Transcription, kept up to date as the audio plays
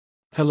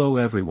Hello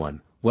everyone,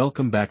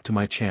 welcome back to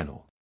my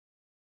channel.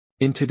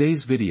 In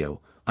today's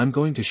video, I'm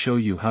going to show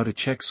you how to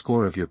check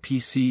score of your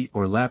PC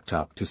or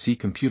laptop to see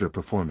computer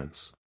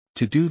performance.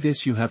 To do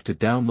this you have to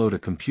download a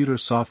computer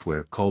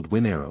software called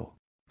WinArrow.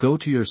 Go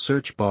to your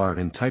search bar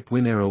and type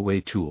WinArrow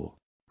Way tool.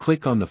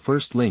 Click on the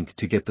first link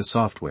to get the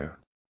software.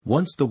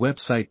 Once the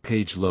website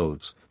page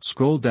loads,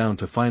 scroll down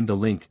to find the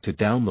link to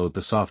download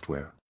the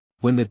software.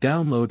 When the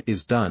download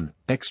is done,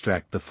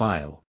 extract the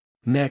file.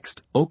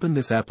 Next, open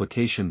this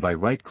application by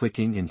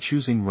right-clicking and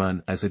choosing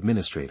Run as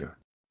Administrator.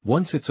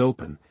 Once it's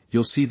open,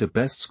 you'll see the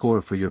best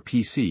score for your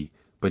PC,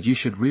 but you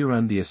should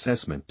rerun the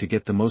assessment to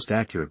get the most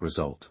accurate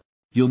result.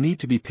 You'll need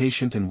to be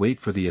patient and wait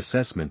for the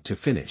assessment to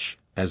finish,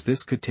 as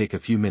this could take a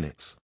few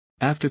minutes.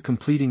 After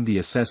completing the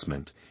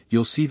assessment,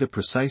 you'll see the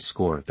precise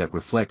score that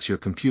reflects your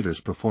computer's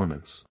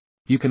performance.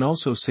 You can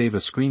also save a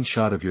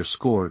screenshot of your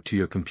score to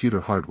your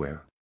computer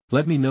hardware.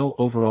 Let me know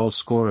overall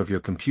score of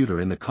your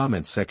computer in the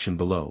comments section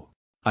below.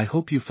 I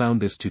hope you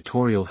found this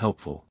tutorial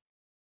helpful.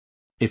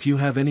 If you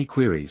have any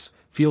queries,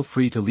 feel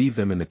free to leave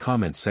them in the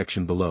comments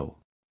section below.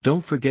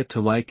 Don't forget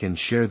to like and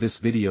share this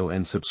video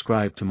and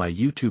subscribe to my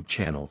YouTube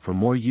channel for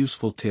more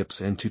useful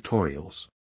tips and tutorials.